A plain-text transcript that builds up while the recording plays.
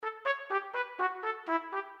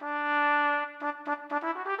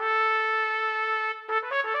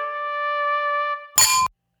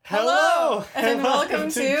Hello, and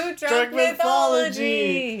welcome to Drunk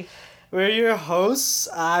Mythology. We're your hosts.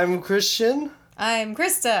 I'm Christian. I'm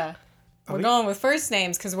Krista. We're going with first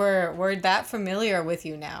names because we're that familiar with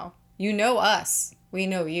you now. You know us. We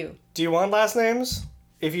know you. Do you want last names?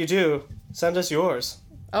 If you do, send us yours.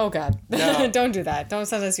 Oh, God. No. Don't do that. Don't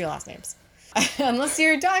send us your last names. Unless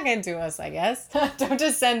you're talking to us, I guess. Don't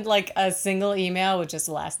just send, like, a single email with just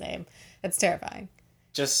a last name. That's terrifying.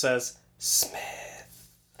 Just says Smith.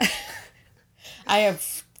 I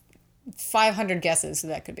have 500 guesses who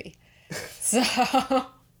that could be.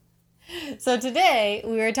 So today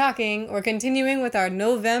we're continuing with our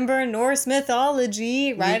November Norse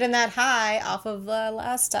mythology, riding that high off of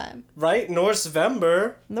last time. Right?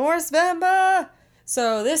 Norse-vember. Norse-vember!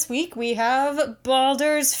 So this week we have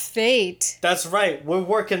Baldur's Fate. That's right. We're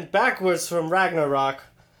working backwards from Ragnarok.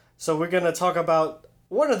 So we're going to talk about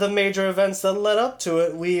one of the major events that led up to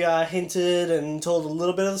it. We hinted and told a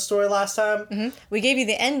little bit of the story last time. Mm-hmm. We gave you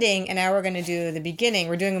the ending, and now we're going to do the beginning.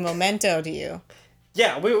 We're doing a memento to you.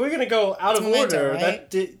 Yeah, we're going to go out of memento, order.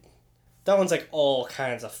 Right? That one's like all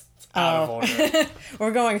kinds of out of order.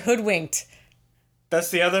 We're going hoodwinked.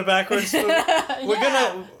 That's the other backwards move?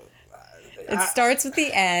 It starts with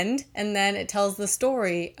the end, and then it tells the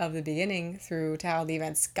story of the beginning through to how the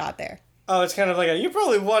events got there. Oh, it's kind of like you're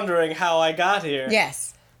probably wondering how I got here.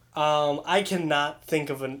 Yes. I cannot think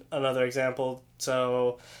of another example,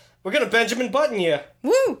 so we're going to Benjamin Button you.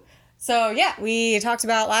 Woo! So, yeah, we talked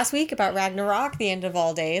about last week about Ragnarok, the end of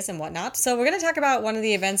all days and whatnot. So we're going to talk about one of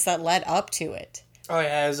the events that led up to it. Oh,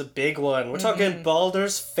 yeah, it was a big one. We're talking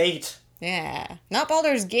Baldur's Fate. Yeah. Not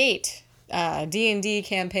Baldur's Gate. D&D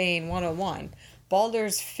Campaign 101.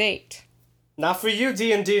 Baldur's Fate. Not for you,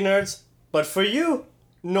 D&D nerds, but for you,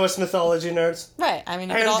 Norse mythology nerds. Right. I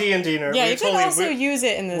mean, and D&D nerds. Yeah, you could also use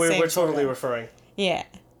it in the same We're totally program. referring. Yeah.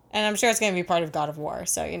 And I'm sure it's going to be part of God of War.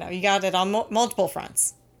 So, you got it on multiple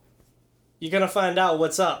fronts. You're going to find out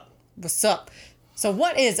what's up. What's up? So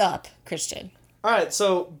what is up, Christian? All right,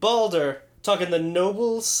 so Baldur, talking the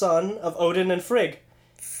noble son of Odin and Frigg.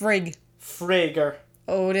 Frigg.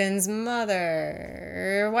 Odin's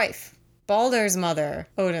wife. Baldur's mother,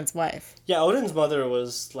 Odin's wife. Yeah, Odin's mother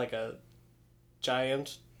was like a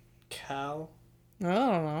giant cow. I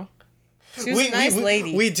don't know. She was a nice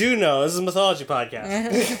lady. We do know. This is a mythology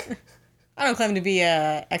podcast. I don't claim to be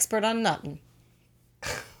an expert on nothing.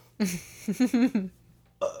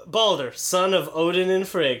 Baldur, son of Odin and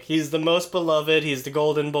Frigg. He's the most beloved. He's the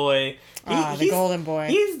golden boy. The golden boy.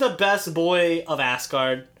 He's the best boy of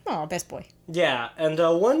Asgard. Oh, best boy. Yeah, and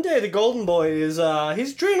one day the golden boy is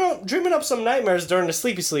he's dreaming up some nightmares during the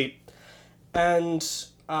sleepy sleep, and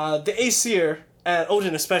the Aesir, and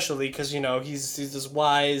Odin especially, because he's this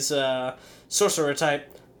wise sorcerer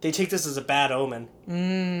type. They take this as a bad omen.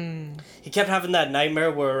 He kept having that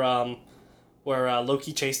nightmare where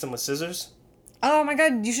Loki chased him with scissors. Oh my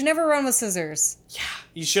god, you should never run with scissors. Yeah,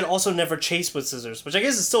 you should also never chase with scissors, which I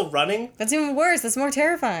guess is still running. That's even worse. That's more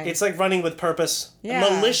terrifying. It's like running with purpose. Yeah. A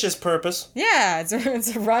malicious purpose. Yeah,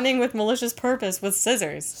 it's running with malicious purpose with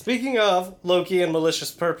scissors. Speaking of Loki and malicious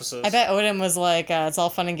purposes. I bet Odin was like, it's all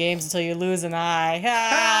fun and games until you lose an eye.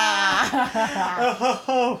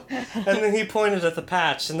 And then he pointed at the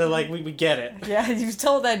patch, and they're like, we get it. Yeah, you've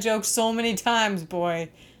told that joke so many times, boy.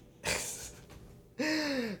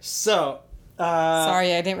 So...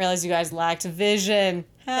 Sorry, I didn't realize you guys lacked vision.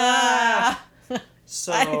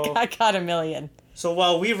 So I got a million. So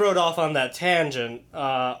while we rode off on that tangent,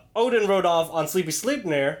 Odin rode off on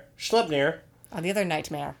Sleipnir, Oh, the other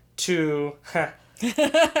nightmare. to... I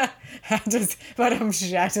just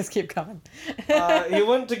keep coming. he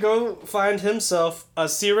went to go find himself a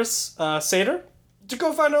Cirrus satyr to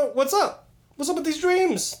go find out what's up. What's up with these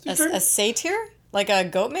dreams? A satyr? Like a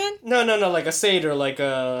goat man? No, like a satyr, like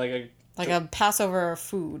a Passover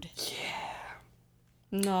food. Yeah.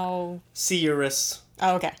 No. Cirrus.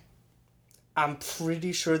 Oh, okay. I'm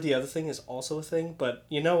pretty sure the other thing is also a thing, but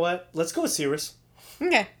you know what? Let's go with Cirrus.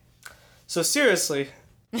 Okay. So seriously.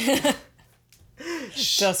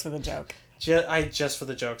 Just for the joke. Just for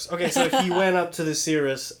the jokes. Okay, so he went up to the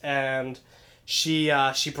Cirrus and she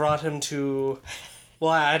brought him to...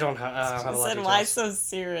 Well, I don't have a lot of details. Why so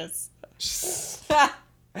serious?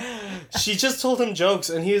 She just told him jokes,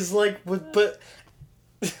 and he's like, but...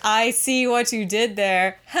 I see what you did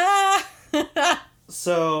there.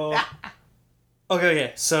 So...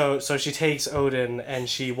 Okay, so she takes Odin, and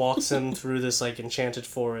she walks him through this, like, enchanted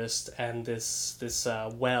forest, and this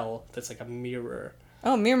well that's like a mirror.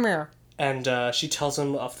 Oh, mirror. And she tells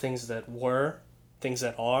him of things that were, things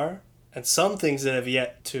that are, and some things that have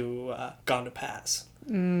yet to gone to pass.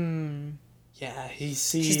 Yeah, he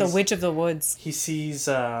sees. She's the witch of the woods. He sees.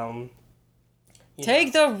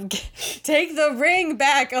 Take the ring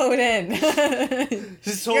back, Odin.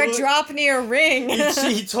 You're dropping your ring.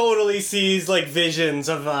 he totally sees like visions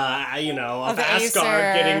of of Asgard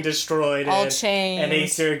Aesir, getting destroyed, all and chained.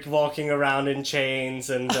 Aesir walking around in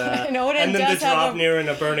chains, and And Odin and then does the have Draupnir in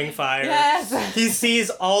a burning fire. Yes. He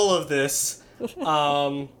sees all of this.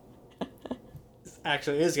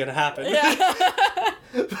 Actually, it is gonna happen. Yeah.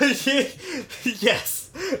 But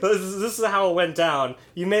yes, this is how it went down.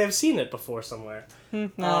 You may have seen it before somewhere.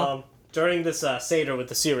 No. During this Seder with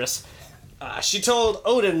the Cirrus, she told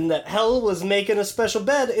Odin that Hel was making a special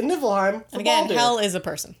bed in Niflheim for And again, Baldur. Hel is a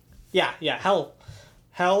person. Yeah, Hel.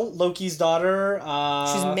 Hel, Loki's daughter.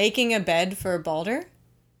 She's making a bed for Baldur.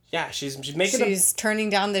 Yeah, she's making She's turning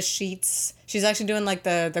down the sheets. She's actually doing like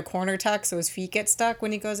the corner tuck so his feet get stuck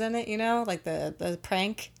when he goes in it, like the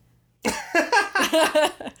prank.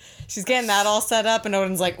 She's getting that all set up, and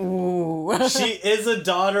Odin's like, ooh. She is a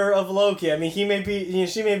daughter of Loki. I mean, she may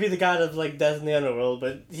be the god of like death in the underworld,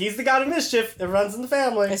 but he's the god of mischief. It runs in the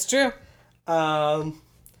family. It's true. And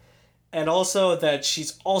also that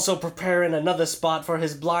she's also preparing another spot for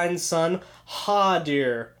his blind son,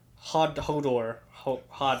 Hodor. Hodor.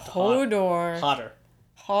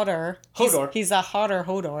 Hodor. He's a hotter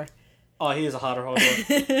Hodor. Oh, he is a hotter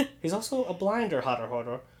Hodor. He's also a blinder hotter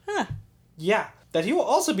Hodor. Huh. Yeah. That he will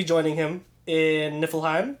also be joining him in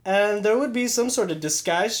Niflheim, and there would be some sort of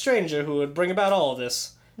disguised stranger who would bring about all of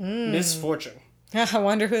this misfortune. I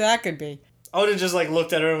wonder who that could be. Odin just like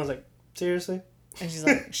looked at her and was like, seriously? And she's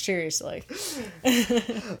like, seriously.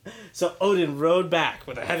 So Odin rode back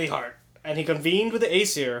with a heavy heart, and he convened with the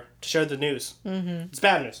Aesir to share the news. Mm-hmm. It's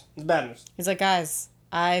bad news. It's bad news. He's like, guys,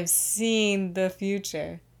 I've seen the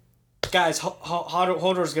future. Guys,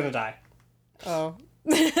 Hodor's gonna die. Oh.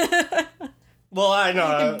 Well, I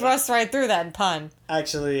know. Bust right through that pun.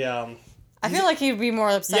 Actually, I feel like he'd be more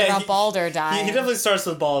upset about Baldur dying. He definitely starts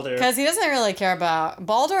with Baldur. Because he doesn't really care about...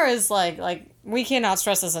 Baldur is like, we cannot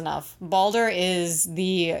stress this enough. Baldur is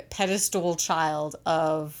the pedestal child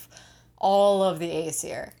of all of the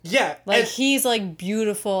Aesir. Yeah. Like, he's, like,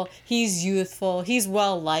 beautiful. He's youthful. He's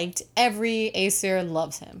well-liked. Every Aesir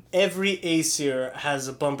loves him. Every Aesir has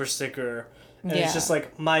a bumper sticker, and it's just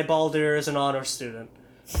like, my Baldur is an honor student.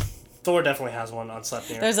 Thor definitely has one on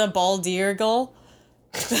Sleipnir. There's a Baldir gull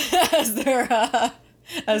as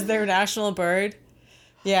their national bird.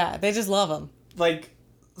 Yeah, they just love him. Like,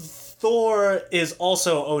 Thor is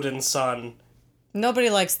also Odin's son. Nobody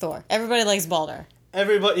likes Thor. Everybody likes Baldur.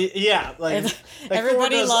 Everybody, yeah, like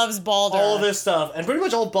everybody loves Baldur. All this stuff, and pretty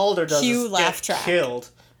much all Baldur does Cue is laugh get track. killed.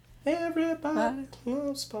 Everybody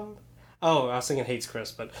loves Baldur. Oh, I was thinking Hates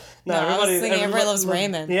Chris, but no, I was thinking everybody loves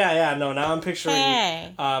Raymond. Yeah, no, now I'm picturing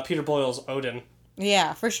Hey. Peter Boyle's Odin.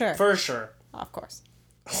 Yeah, for sure. For sure. Of course.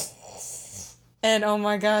 And oh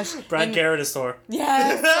my gosh. Brad Garrett is Thor.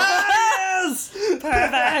 Yes! Yes!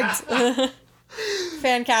 Perfect.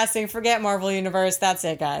 Fan casting, forget Marvel Universe, that's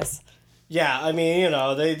it, guys. Yeah, I mean,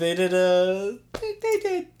 they did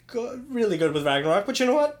really good with Ragnarok, but you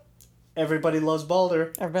know what? Everybody loves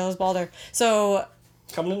Baldur. Everybody loves Baldur. So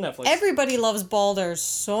Coming to Netflix. everybody loves Baldur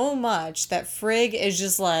so much that Frigg is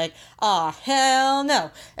just like, ah, hell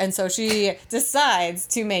no. And so she decides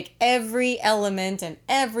to make every element and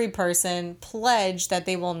every person pledge that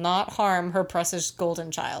they will not harm her precious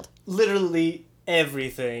golden child. Literally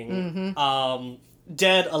everything. Mm-hmm.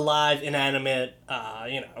 Dead, alive, inanimate,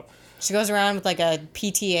 She goes around with like a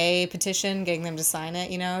PTA petition, getting them to sign it,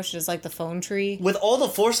 She does like the phone tree. with all the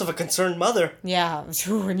force of a concerned mother. Yeah,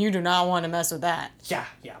 and you do not want to mess with that. Yeah,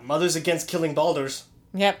 mothers against killing Baldurs.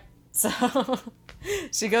 Yep. So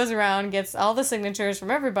she goes around, gets all the signatures from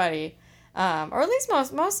everybody, or at least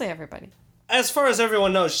mostly everybody. As far as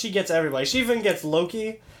everyone knows, she gets everybody. She even gets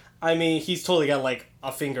Loki. I mean, he's totally got like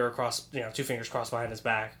a finger across, 2 fingers crossed behind his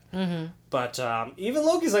back. Mm-hmm. But even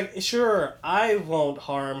Loki's like, sure, I won't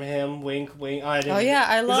harm him. Wink, wink. I didn't. Oh yeah,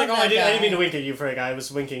 I love He's like, that I didn't guy. mean to wink at you, Frig. I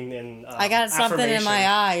was winking in. I got something in affirmation. my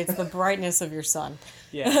eye. It's the brightness of your sun.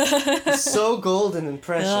 Yeah, so golden and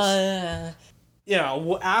precious.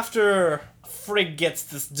 After Frigg gets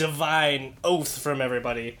this divine oath from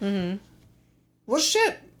everybody. Mm-hmm. Well,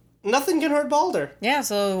 shit. Nothing can hurt Baldur. Yeah,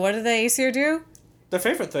 so what do the Aesir do? Their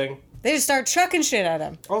favorite thing. They just start chucking shit at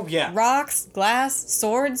him. Oh, yeah. Rocks, glass,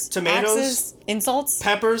 swords, Tomatoes. axes, insults.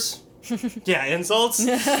 Peppers. Yeah, insults.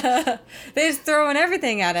 They just throwing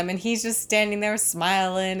everything at him, and he's just standing there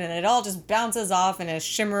smiling, and it all just bounces off in a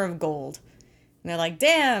shimmer of gold. And they're like,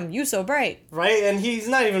 damn, you so bright. Right? And he's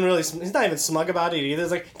not even smug about it either.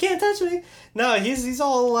 He's like, can't touch me. No, he's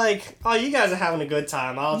all like, oh, you guys are having a good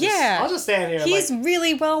time. I'll just stand here. He's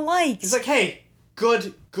really well liked. He's like, hey,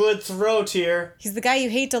 good throw, Tyr. He's the guy you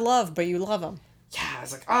hate to love, but you love him. Yeah,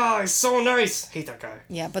 it's like, oh, he's so nice. Hate that guy.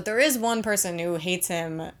 Yeah, but there is one person who hates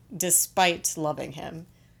him despite loving him.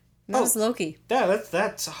 And that was Loki. Yeah,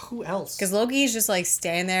 that's who else? Because Loki's just like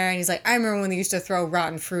standing there and he's like, I remember when they used to throw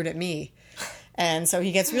rotten fruit at me. And so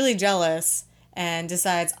he gets really jealous and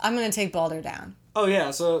decides, I'm going to take Balder down. Oh,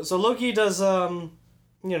 yeah, so Loki does, you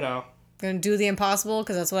know. Gonna do the impossible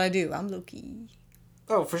because that's what I do. I'm Loki.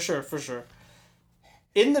 Oh, for sure.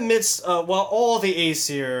 In the midst, while all the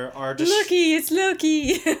Aesir are Loki, it's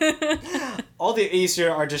Loki. all the Aesir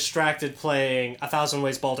are distracted playing A Thousand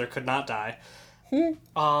Ways Balder Could Not Die.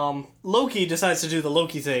 Loki decides to do the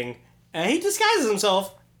Loki thing, and he disguises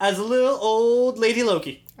himself as a little old lady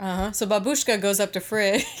Loki. So Babushka goes up to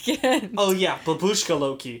Frigg. Oh yeah, Babushka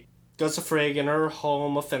Loki goes to Frigg in her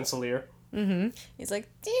home of Fensalir. He's like,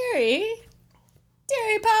 Dearie,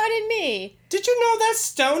 pardon me. Did you know they're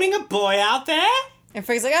stoning a boy out there? And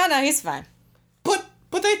Frigg's like, oh no, he's fine. But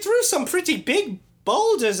they threw some pretty big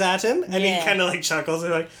boulders at him, and he kind of like chuckles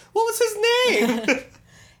and like, what was his name?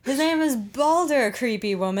 His name is Balder,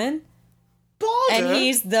 creepy woman. Balder? And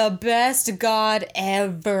he's the best god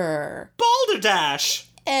ever. Balderdash!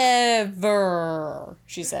 Ever,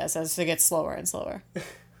 she says, as it gets slower and slower.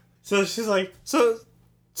 So she's like, so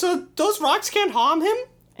those rocks can't harm him?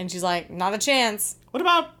 And she's like, not a chance. What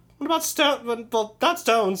about stone? Well, not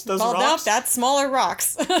stones, those Well, rocks. nope, that's smaller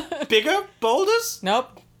rocks. Bigger boulders?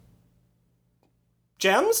 Nope.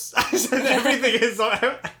 Gems? Everything is,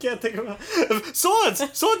 I can't think of swords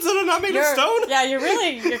that are not made of stone? Yeah,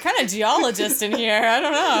 you're kind of geologist in here. I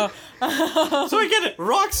don't know. So I get it.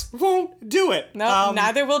 Rocks won't do it. Nope,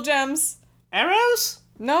 neither will gems. Arrows?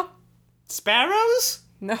 Nope. Sparrows?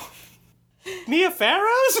 No. Mia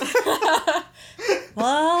Farrows?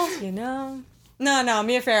 Well, you know. No,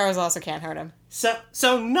 Mia Farrows also can't hurt him.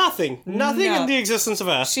 So nothing in the existence of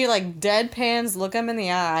Earth. She like deadpans look him in the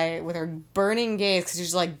eye with her burning gaze because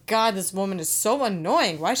she's like, God, this woman is so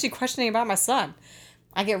annoying. Why is she questioning about my son?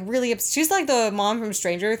 I get really upset. She's like the mom from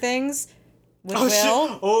Stranger Things with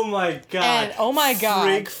Will. Oh my god. And oh my god.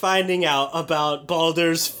 Frigg finding out about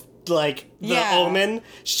Baldur's like the omen.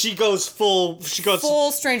 She goes full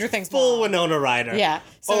Stranger Things full mom. Winona Ryder. Yeah.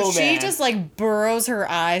 So she man. just like burrows her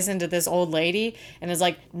eyes into this old lady and is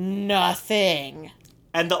like, nothing.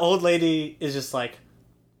 And the old lady is just like,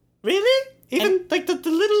 really? Even like the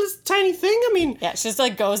littlest tiny thing? I mean, yeah, she just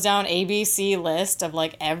like goes down ABC list of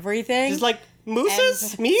like everything. She's like,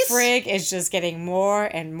 mooses? Meese? Frigg is just getting more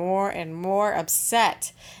and more and more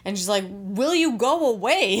upset. And she's like, will you go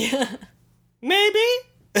away? Maybe?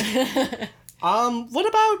 What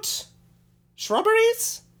about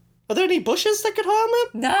shrubberies? Are there any bushes that could harm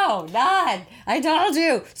him? No, none. I told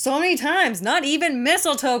you so many times, not even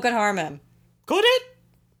mistletoe could harm him. Could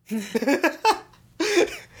it?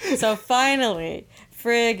 So finally,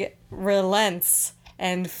 Frigg relents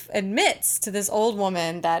and admits to this old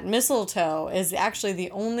woman that mistletoe is actually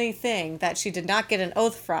the only thing that she did not get an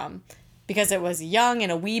oath from because it was young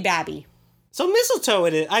and a wee babby. So mistletoe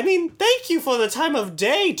it is. I mean, thank you for the time of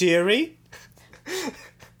day, dearie.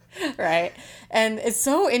 Right? And it's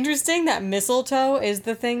so interesting that mistletoe is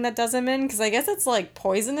the thing that does him in, because I guess it's like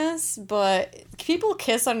poisonous, but people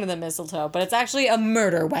kiss under the mistletoe, but it's actually a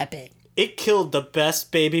murder weapon. It killed the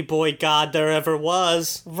best baby boy god there ever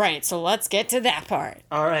was. Right, so let's get to that part.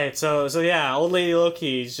 Alright, so yeah, old lady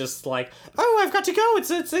Loki's just like, oh, I've got to go.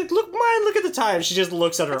 Look at the time. She just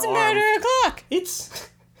looks at her It's a arm. murder o'clock. It's...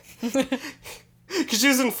 Because she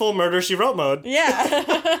was in full Murder, She Wrote mode.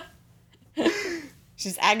 Yeah.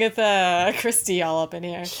 She's Agatha Christie all up in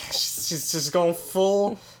here. She's just going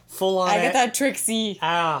full on Agatha Trixie.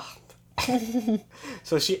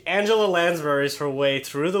 So Angela Lansbury's her way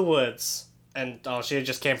through the woods, and she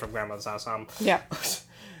just came from grandma's house. Yeah.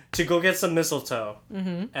 To go get some mistletoe.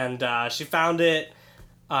 Mm-hmm. And she found it.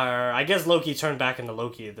 I guess Loki turned back into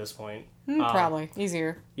Loki at this point. Probably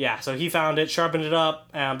easier. Yeah, so he found it, sharpened it up,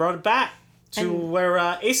 and brought it back to where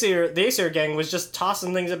the Aesir gang was just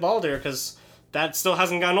tossing things at Baldur because that still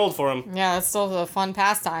hasn't gotten old for him. Yeah, that's still a fun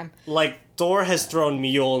pastime. Like, Thor has thrown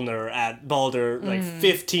Mjolnir at Baldur like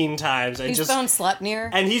 15 times. And He's thrown Sleipnir.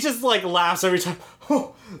 And he just like laughs every time.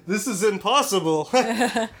 Oh, this is impossible.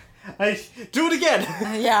 I do it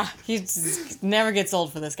again. Yeah, he just never gets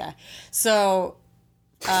old for this guy. So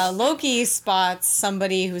Loki spots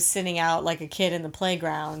somebody who's sitting out like a kid in the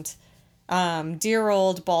playground. Dear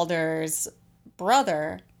old Baldur's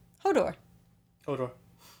brother, Hodor.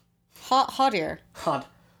 Hodir. Hod.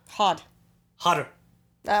 Hod. Hodder.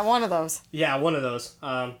 One of those. Yeah, one of those.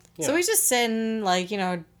 So he's just sitting, like,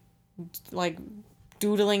 like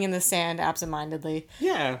doodling in the sand absentmindedly.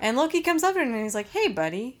 Yeah. And Loki comes up to him and he's like, hey,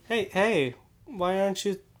 buddy. Hey, why aren't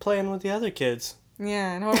you playing with the other kids?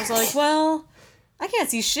 Yeah, and Hodir's like, well, I can't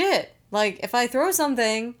see shit. Like, if I throw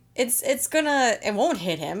something, it won't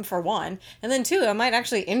hit him, for one. And then, two, I might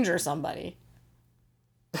actually injure somebody.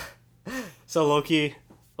 So Loki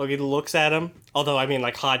looks at him. Although, I mean,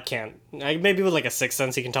 like, Hod can't. Maybe with, like, a sixth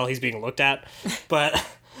sense he can tell he's being looked at. But...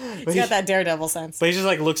 He's got that daredevil sense. But he just,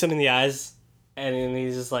 like, looks him in the eyes. And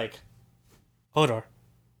he's just like, Hodor,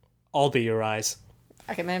 I'll be your eyes.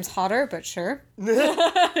 Okay, my name's Hodder, but sure.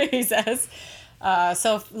 He says.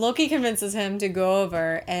 So Loki convinces him to go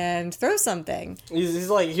over and throw something. He's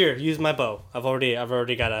like, here, use my bow. I've already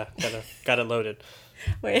got it loaded.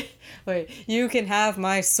 Wait. You can have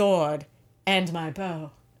my sword and my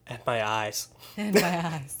bow. And my eyes. And my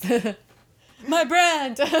eyes. My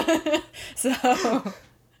brand! So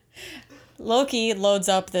Loki loads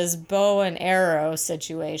up this bow and arrow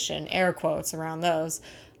situation, air quotes around those,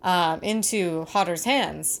 into Hodder's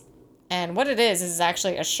hands. And what it is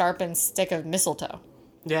actually a sharpened stick of mistletoe.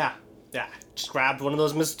 Yeah. Just grabbed one of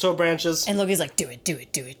those mistletoe branches. And Loki's like, do it.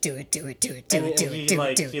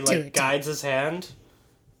 He guides his hand.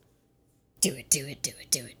 Do it.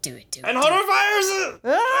 And Hodor fires it!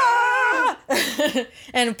 Ah!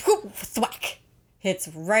 And poof, thwack. Hits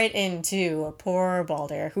right into poor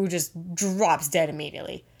Balder, who just drops dead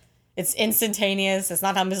immediately. It's instantaneous. It's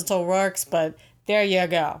not how mistletoe works, but there you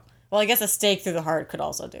go. Well, I guess a stake through the heart could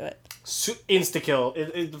also do it. Insta-kill.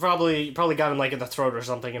 It probably got him, like, in the throat or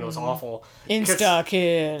something, and it was awful.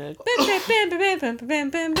 Insta-kill.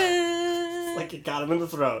 Like, it got him in the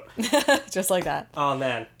throat. Just like that. Oh,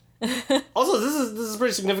 man. Also, this is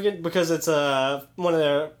pretty significant because it's one of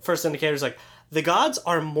their first indicators, like, the gods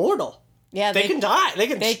are mortal. Yeah, they can die. They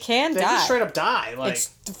can die. Can straight up die. Like,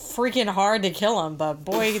 it's freaking hard to kill them, but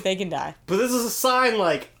boy, they can die. But this is a sign,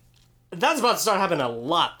 like, that's about to start happening a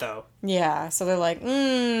lot, though. Yeah, so they're like,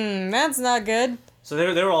 that's not good. So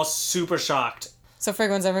they were all super shocked. So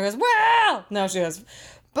Frigg runs over and goes, well! No, she goes,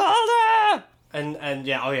 Balder! And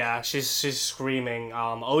yeah, oh yeah, she's screaming.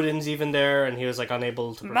 Odin's even there, and he was, like,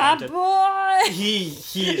 unable to prevent it. My boy!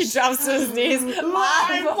 He drops to his knees.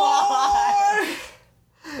 My boy!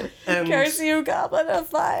 And, curse you, goblet of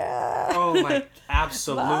fire! Oh my,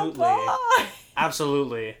 absolutely. My boy!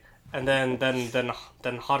 Absolutely. And then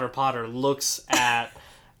Hodder Potter looks at,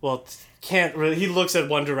 well, can't really, he looks at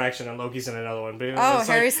one direction and Loki's in another one. But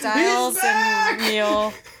Harry like, Styles and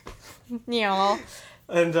Neil.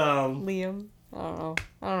 And, Liam. I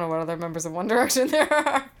don't know what other members of One Direction there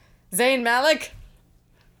are. Zayn Malik.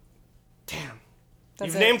 Damn.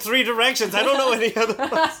 That's You've named 3 directions. I don't know any other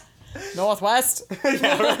ones. Northwest.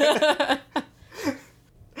 Yeah, right.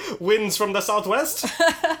 Winds from the southwest.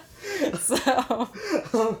 So,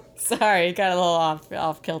 sorry, got a little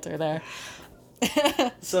off kilter there.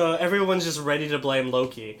 So everyone's just ready to blame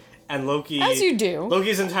Loki. And Loki... As you do.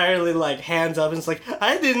 Loki's entirely, like, hands up and it's like,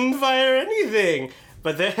 I didn't fire anything.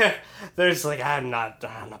 But they're just like, I'm not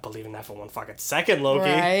believing that for one fucking second, Loki.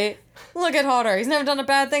 Right. Look at Hodder. He's never done a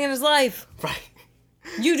bad thing in his life. Right.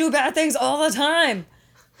 You do bad things all the time.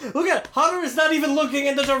 Look at Hodder is not even looking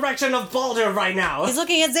in the direction of Balder right now. He's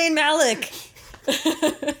looking at Zayn Malik.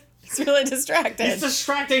 He's really distracted. He's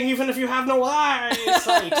distracting even if you have no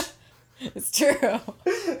eyesight. It's true.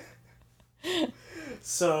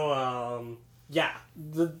 So, yeah.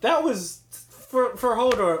 That was, for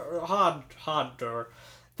Hodder,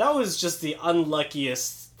 that was just the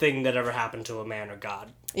unluckiest thing that ever happened to a man or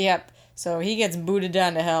god. Yep. So he gets booted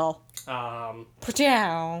down to hell.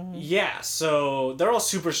 Yeah, so they're all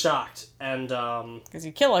super shocked, and, because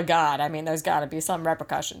you kill a god, I mean, there's gotta be some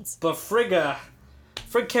repercussions. But Frigg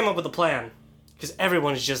came up with a plan, because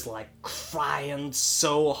everyone's just, like, crying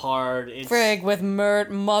so hard. Frigg with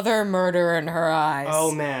mother murder in her eyes.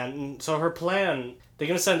 Oh, man. So her plan, they're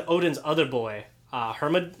gonna send Odin's other boy,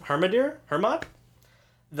 Hermod,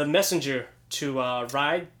 the messenger, to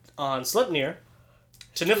ride on Sleipnir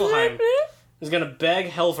to Niflheim. Is gonna beg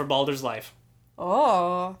hell for Balder's life.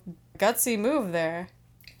 Oh, gutsy move there.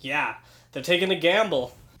 Yeah, they're taking a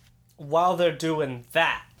gamble. While they're doing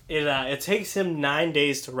that, it takes him 9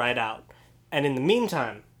 days to ride out. And in the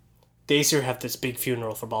meantime, the Aesir have this big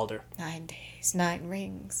funeral for Balder. 9 days, 9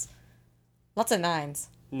 rings. Lots of 9s.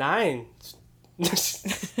 9?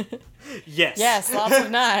 Yes. Yes, lots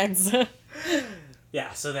of 9s.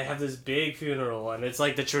 Yeah, so they have this big funeral, and it's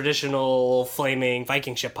like the traditional flaming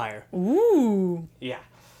Viking ship pyre. Ooh. Yeah.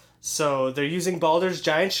 So they're using Baldur's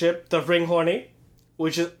giant ship, the Ringhorny,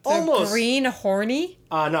 which is The almost green horny?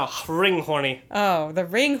 no, ring horny. Oh, the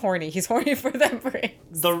ring horny. He's horny for them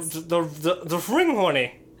rings. The ring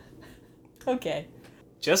horny. Okay.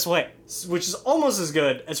 Just wait, which is almost as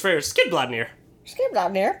good as Freyr's Skidbladnir, Skip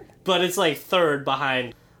down there. but it's like third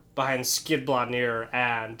behind Skidbladnir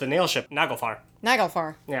and the nail ship Naglfar.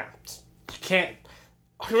 Naglfar. Yeah, you can't.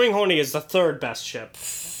 Ring horny is the third best ship.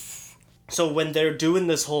 So when they're doing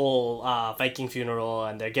this whole Viking funeral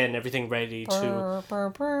and they're getting everything ready to, Brr,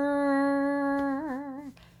 brr,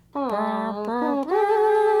 brr. Brr.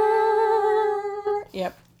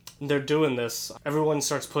 Yep. they're doing this, everyone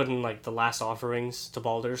starts putting like the last offerings to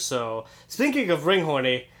Baldur. So speaking of ring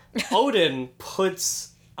horny, Odin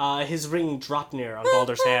puts his ring Draupnir on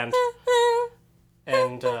Baldur's hand,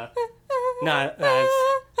 and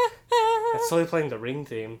it's totally playing the ring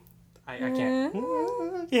theme. I can't.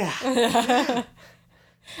 Yeah.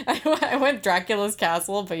 I went Dracula's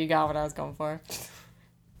castle, but you got what I was going for.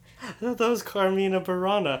 I thought that was Carmina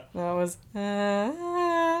Burana. That was.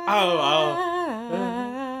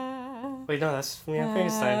 Wait, no, that's from Young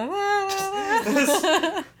Frankenstein.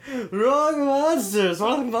 Wrong monsters,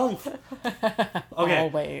 wrong month. Okay.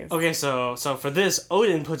 Always. Okay, so for this,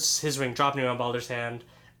 Odin puts his ring Draupnir on Baldur's hand,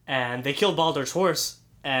 and they kill Baldur's horse,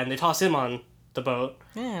 and they toss him on the boat.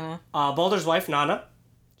 Yeah. Baldur's wife, Nanna,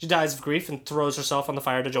 she dies of grief and throws herself on the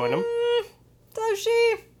fire to join him. Does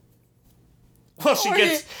she? Well, she Or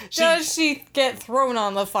gets... does she get thrown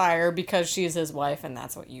on the fire because she's his wife and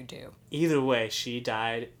that's what you do? Either way, she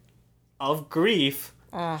died of grief,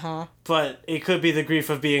 Uh-huh. but it could be the grief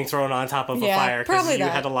of being thrown on top of a Yeah, fire because probably you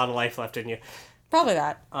that. had a lot of life left in you. Probably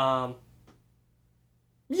that.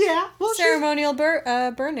 Yeah, well, Ceremonial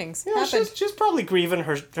burnings. Yeah, Happened. she's probably grieving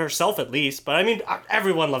herself at least. But I mean,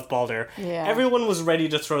 everyone loved Baldur. Yeah. Everyone was ready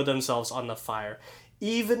to throw themselves on the fire.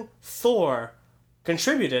 Even Thor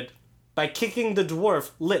contributed by kicking the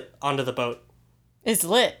dwarf Lit onto the boat. It's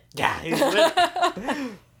lit. Yeah, he's lit.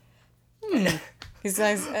 He's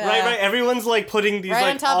nice. right. Everyone's like putting these Right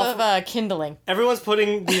like on top of kindling. everyone's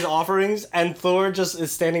putting these offerings, and Thor just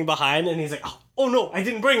is standing behind, and he's like, "Oh no, I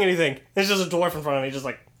didn't bring anything." There's just a dwarf in front of me, just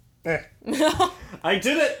like, I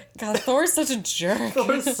did it. God, Thor's such a jerk.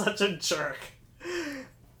 Thor's such a jerk.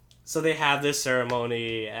 So they have this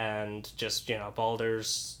ceremony, and just,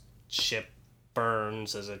 Baldur's ship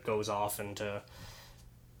burns as it goes off into...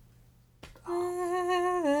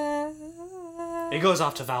 It goes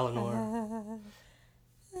off to Valinor.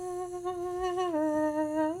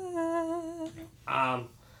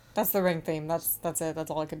 That's the ring theme. That's it.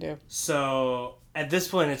 That's all I could do. So at this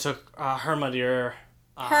point, it took Hermadir,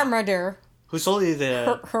 Hermadir. who's totally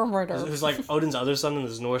the... Hermadir. Who's like Odin's other son and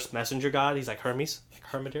his Norse messenger god. He's like Hermes.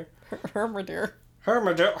 Hermadir.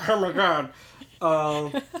 Hermadir. Hermadir.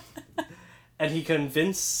 And he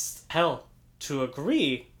convinced Hel to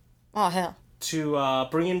agree Oh, hell. to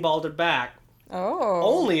bring in Baldur back Oh.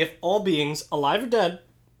 only if all beings, alive and dead,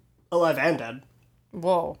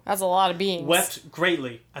 Whoa. That's a lot of beans. wept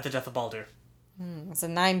greatly at the death of Baldur. It's a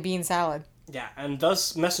 9-bean salad. Yeah, and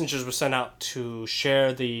thus messengers were sent out to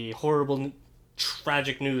share the horrible,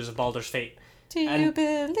 tragic news of Baldur's fate. Do you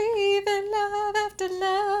believe in love after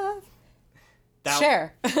love? That,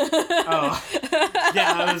 Share. Oh.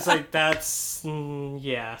 Yeah, I was like, that's...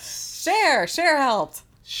 yes. Share helped.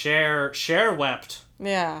 Share wept.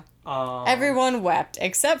 Yeah. Everyone wept,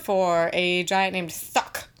 except for a giant named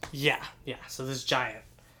Thuck. Yeah, so this giant.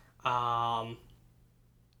 Do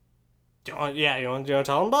you want to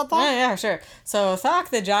tell him about that? Yeah, sure. So Thuck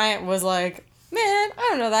the giant was like, man, I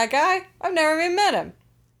don't know that guy. I've never even met him.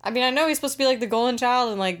 I mean, I know he's supposed to be like the golden child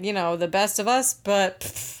and like, the best of us,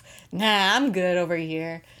 but nah, I'm good over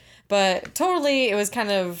here. But totally, it was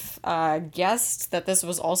kind of guessed that this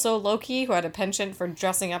was also Loki, who had a penchant for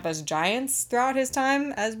dressing up as giants throughout his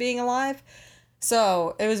time as being alive.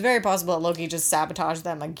 So it was very possible that Loki just sabotaged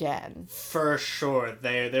them again. For sure.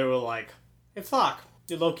 They were like, hey, fuck,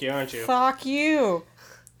 you're Loki, aren't you? Fuck you.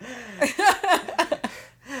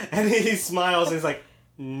 And he smiles and he's like,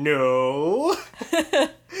 no.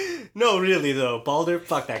 No, really, though. Baldur,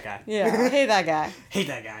 fuck that guy. Yeah, I hate that guy. Hate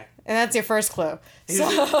that guy. And that's your first clue. He's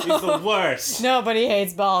the worst. Nobody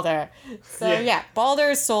hates Baldur. So Yeah.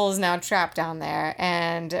 Baldur's soul is now trapped down there.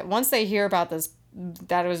 And once they hear about this,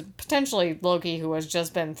 that it was potentially Loki who has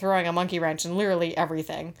just been throwing a monkey wrench in literally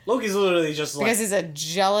everything. Loki's literally just like... Because he's a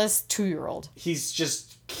jealous 2-year-old. He's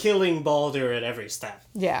just killing Baldur at every step.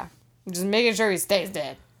 Yeah. Just making sure he stays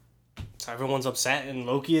dead. So everyone's upset, and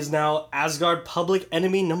Loki is now Asgard public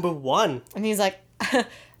enemy number 1. And he's like,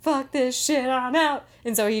 fuck this shit, I'm out.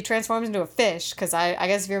 And so he transforms into a fish, because I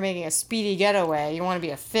guess if you're making a speedy getaway, you want to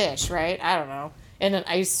be a fish, right? I don't know. in an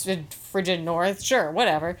ice frigid north. Sure,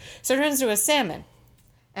 whatever. So it turns into a salmon.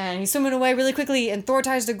 And he's swimming away really quickly, and Thor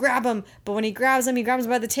tries to grab him. But when he grabs him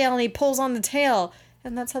by the tail, and he pulls on the tail.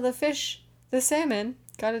 And that's how the salmon,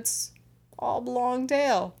 got its all-long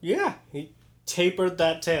tail. Yeah, he tapered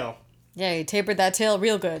that tail. Yeah, he tapered that tail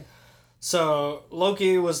real good. So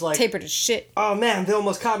Loki was like... Tapered as shit. Oh man, they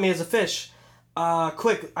almost caught me as a fish.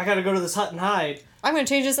 Quick, I gotta go to this hut and hide. I'm gonna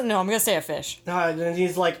change this. No, I'm gonna say a fish. And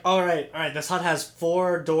he's like, alright, this hut has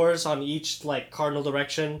 4 doors on each, like, cardinal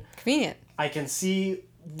direction. Convenient. I can see...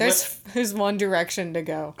 There's one direction to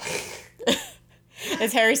go.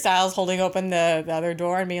 It's Harry Styles holding open the other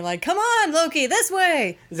door and being like, come on, Loki, this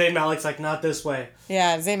way! Zayn Malik's like, not this way.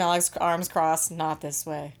 Yeah, Zayn Malik's arms crossed, not this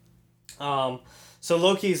way. So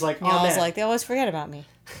Loki's like, oh I was man. like, they always forget about me.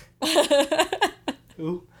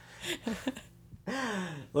 Ooh.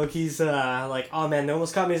 Loki's like, oh man, they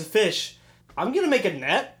almost caught me as a fish. I'm gonna make a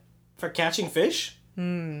net for catching fish.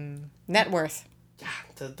 Net worth. Yeah,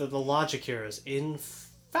 the logic here is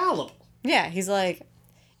infallible. Yeah, he's like,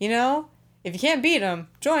 if you can't beat him,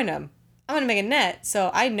 join him. I'm going to make a net, so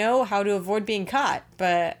I know how to avoid being caught,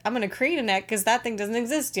 but I'm going to create a net because that thing doesn't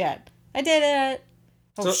exist yet. I did it.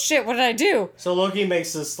 Oh, shit, what did I do? So Loki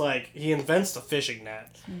makes this, he invents the fishing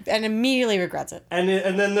net. And immediately regrets it. And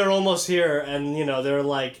then they're almost here, and,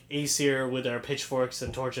 they're, Aesir with their pitchforks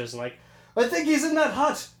and torches, and, I think he's in that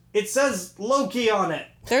hut. It says Loki on it.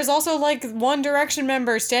 There's also, One Direction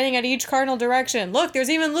member standing at each cardinal direction. Look, there's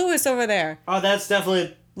even Louis over there. Oh, that's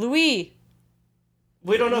definitely... Louis.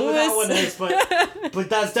 We don't know who that one is, but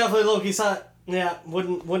that's definitely Loki's hut. Yeah,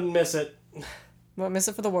 wouldn't miss it. Won't miss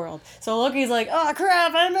it for the world. So Loki's like, oh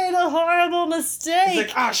crap, I made a horrible mistake. He's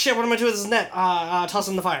like, oh shit, what am I doing with this net? Toss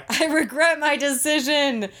it in the fire. I regret my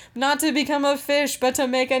decision not to become a fish, but to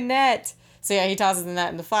make a net. So yeah, he tosses the net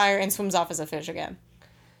in the fire and swims off as a fish again.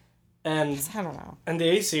 And I don't know. And the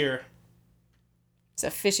Aesir, he's a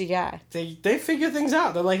fishy guy. They figure things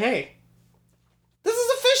out. They're like, hey, this is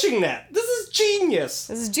a fishing net. This is genius.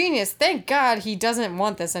 This is genius. Thank God he doesn't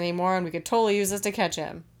want this anymore, and we could totally use this to catch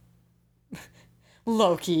him.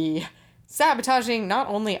 Loki. Sabotaging not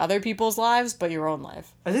only other people's lives, but your own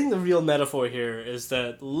life. I think the real metaphor here is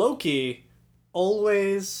that Loki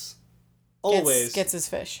always gets his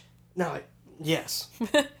fish. No, yes.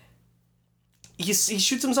 He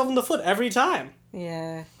shoots himself in the foot every time.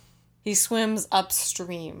 Yeah. He swims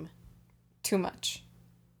upstream. Too much.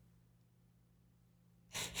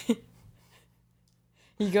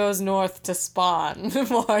 He goes north to spawn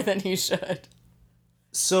more than he should.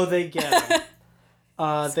 So they get him.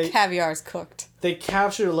 Caviar's cooked. They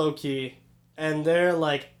capture Loki, and they're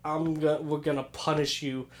like, we're gonna punish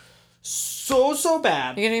you so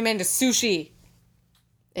bad. You're gonna be made into sushi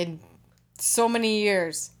in so many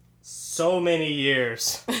years. So many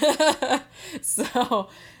years. So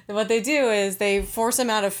what they do is they force him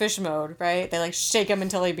out of fish mode, right? They shake him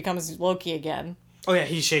until he becomes Loki again. Oh yeah,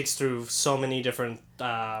 he shakes through so many different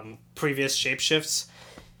previous shapeshifts.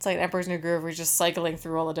 It's like Emperor's New Groove, where he's just cycling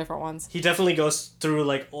through all the different ones. He definitely goes through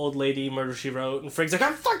Old Lady, Murder, She Wrote, and Frigg's like,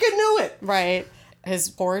 I fucking knew it! Right.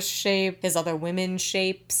 His horse shape, his other women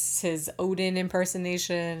shapes, his Odin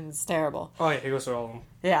impersonation. It's terrible. Oh yeah, he goes through all of them.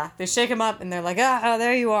 Yeah, they shake him up and they're like,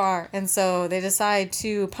 there you are. And so they decide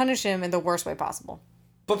to punish him in the worst way possible.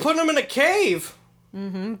 But put him in a cave!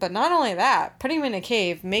 Mm-hmm. But not only that, putting him in a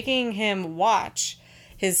cave, making him watch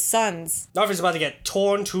his sons. Narfi's about to get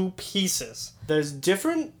torn to pieces. There's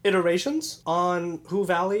different iterations on who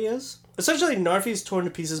Valley is. Essentially, Narfi's torn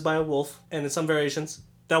to pieces by a wolf, and in some variations,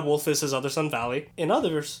 that wolf is his other son, Valley. In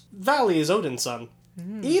others, Valley is Odin's son.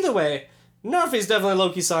 Either way, Narfi's definitely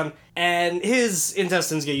Loki's son, and his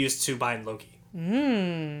intestines get used to bind Loki.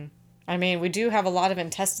 I mean, we do have a lot of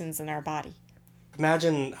intestines in our body.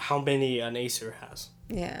 Imagine how many an Aesir has.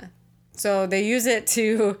 Yeah. So they use it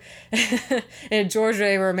to, in George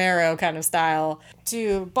A. Romero kind of style,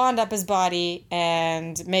 to bond up his body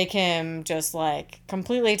and make him just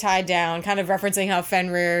completely tied down, kind of referencing how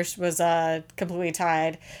Fenrir was completely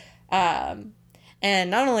tied. And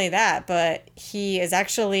not only that, but he is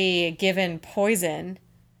actually given poison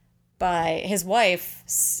by his wife,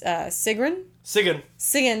 Sigrun.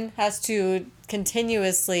 Sigyn has to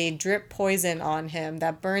continuously drip poison on him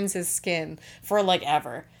that burns his skin for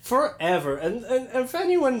ever. Forever. And if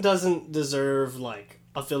anyone doesn't deserve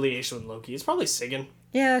affiliation with Loki, it's probably Sigyn.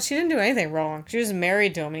 Yeah, she didn't do anything wrong. She was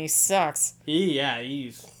married to him and he sucks.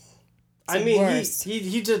 He's worst.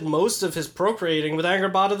 He did most of his procreating with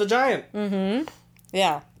Angrboda the Giant. Mm-hmm.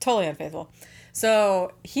 Yeah, totally unfaithful.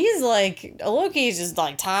 So he's Loki's just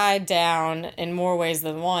tied down in more ways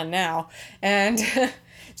than one now, and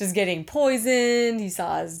just getting poisoned. He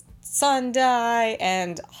saw his son die,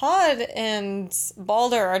 and Hod and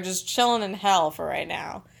Balder are just chilling in hell for right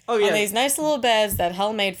now. Oh, yeah. On these nice little beds that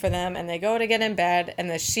Hel made for them, and they go to get in bed, and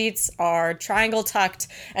the sheets are triangle tucked,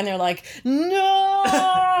 and they're like,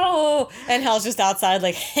 no! And Hel's just outside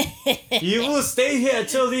like, You will stay here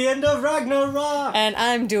till the end of Ragnarok! and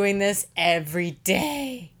I'm doing this every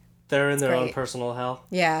day. They're in their own great. personal hell.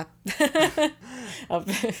 Yeah.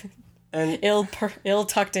 And Ill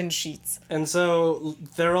tucked in sheets. and so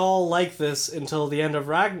they're all like this until the end of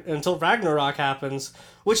until Ragnarok happens,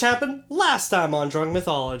 which happened last time on Drunk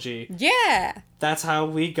Mythology. Yeah. That's how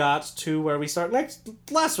we got to where we start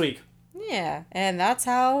last week. Yeah. And that's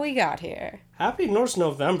how we got here. Happy Norse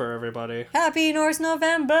November, everybody. Happy Norse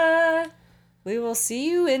November. We will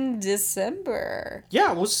see you in December.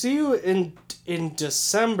 Yeah, we'll see you in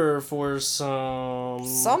December for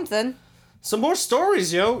Something. some more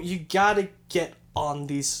stories, yo. You gotta get on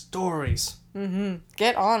these stories.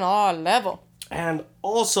 Get on our level. And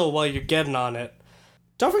also, while you're getting on it,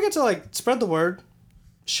 don't forget to spread the word,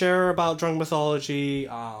 share about Drunk Mythology.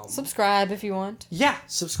 Subscribe if you want. Yeah,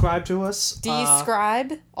 subscribe to us.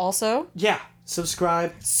 Describe also. Yeah,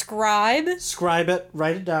 subscribe. Scribe. Scribe it.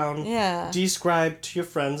 Write it down. Yeah. Describe to your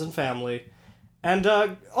friends and family, and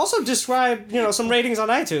also describe some ratings on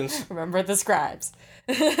iTunes. Remember the scribes.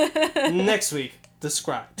 Next week, the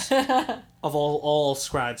scribes of all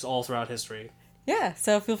scribes all throughout history. Yeah,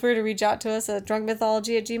 so feel free to reach out to us at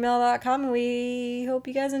drunkmythology@gmail.com, and we hope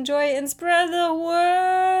you guys enjoy it and spread the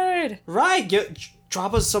word. Right,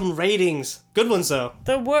 drop us some ratings. Good ones though.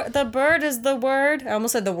 The bird is the word. I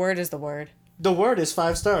almost said the word is the word. The word is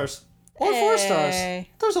 5 stars. Or 4 stars. Hey.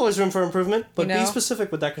 There's always room for improvement, but You know? be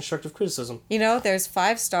specific with that constructive criticism. There's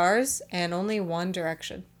 5 stars and only one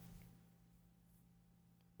direction.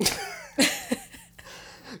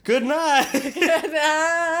 Good night! Good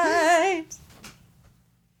night.